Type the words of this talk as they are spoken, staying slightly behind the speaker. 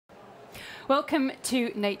Welcome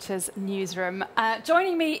to Nature's Newsroom.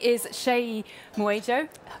 Joining me is Oluhwaseyi Moejo,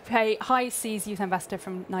 High Seas Youth Ambassador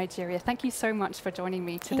from Nigeria. Thank you so much for joining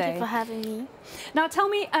me today. Thank you for having me. Now tell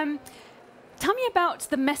me about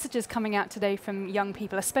the messages coming out today from young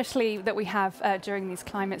people, especially that we have during these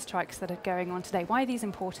climate strikes that are going on today. Why are these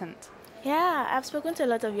important? Yeah, I've spoken to a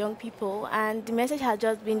lot of young people, and the message has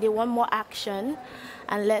just been they want more action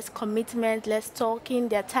and less commitment, less talking.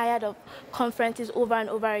 They're tired of conferences over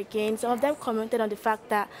and over again. Some of them commented on the fact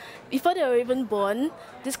that before they were even born,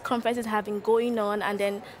 these conferences have been going on, and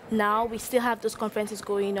then now we still have those conferences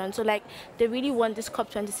going on. So like, they really want this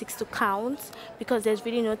COP26 to count because there's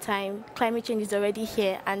really no time. Climate change is already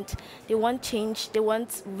here, and they want change. They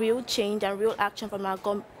want real change and real action from our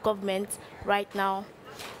government right now.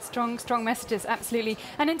 Strong messages, absolutely.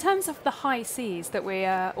 And in terms of the high seas that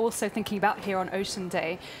we're also thinking about here on Ocean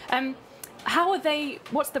Day,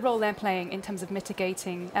 what's the role they're playing in terms of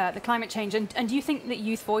mitigating the climate change? And do you think that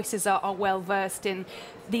youth voices are well versed in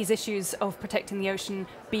these issues of protecting the ocean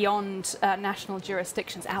beyond national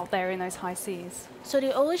jurisdictions out there in those high seas? So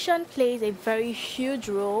the ocean plays a very huge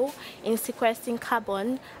role in sequestering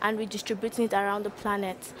carbon and redistributing it around the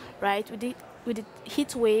planet, right? With the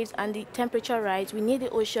heat waves and the temperature rise, we need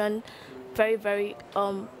the ocean it's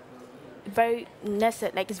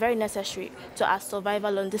very necessary to our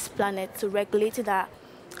survival on this planet, to regulating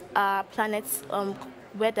our planet's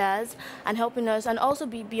weathers and helping us. And also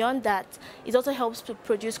beyond that, it also helps to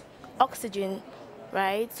produce oxygen,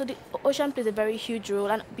 right? So the ocean plays a very huge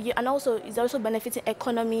role, and also it's also benefiting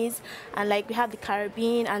economies, and like we have the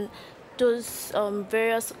Caribbean and those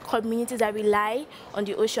various communities that rely on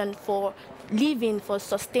the ocean for living, for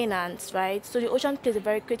sustenance, right? So the ocean plays a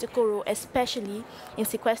very critical role, especially in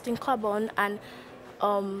sequestering carbon and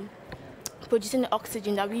producing the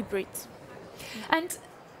oxygen that we breathe. And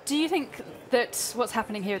do you think that what's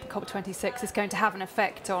happening here at the COP26 is going to have an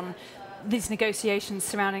effect on these negotiations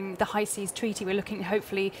surrounding the High Seas Treaty? We're looking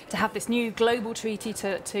hopefully to have this new global treaty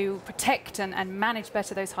to protect and manage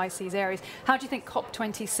better those high seas areas. How do you think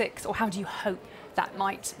COP26, or how do you hope that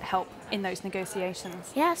might help in those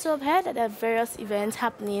negotiations? Yeah, so I've heard that there are various events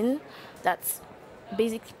happening that's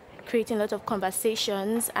basically creating a lot of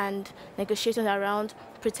conversations and negotiations around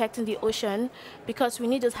protecting the ocean, because we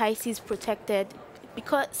need those high seas protected.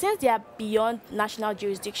 Because since they are beyond national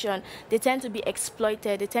jurisdiction, they tend to be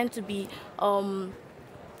exploited, they tend to be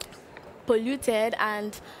polluted,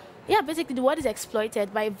 and yeah, basically the world is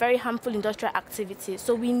exploited by very harmful industrial activities.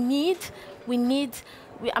 So I'm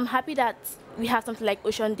happy that we have something like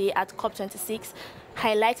Ocean Day at COP26,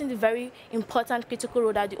 highlighting the very important critical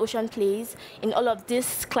role that the ocean plays in all of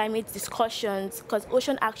these climate discussions, because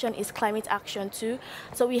ocean action is climate action too.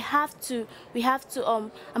 So we have to,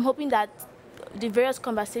 I'm hoping that the various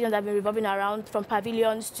conversations that have been revolving around, from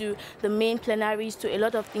pavilions to the main plenaries to a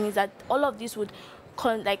lot of things, that all of this would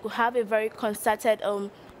have a very concerted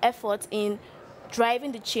effort in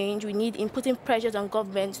driving the change we need, in putting pressures on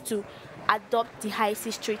governments to adopt the High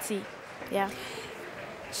Seas Treaty. Yeah.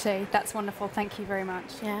 Shay, that's wonderful. Thank you very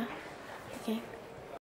much. Yeah. Okay.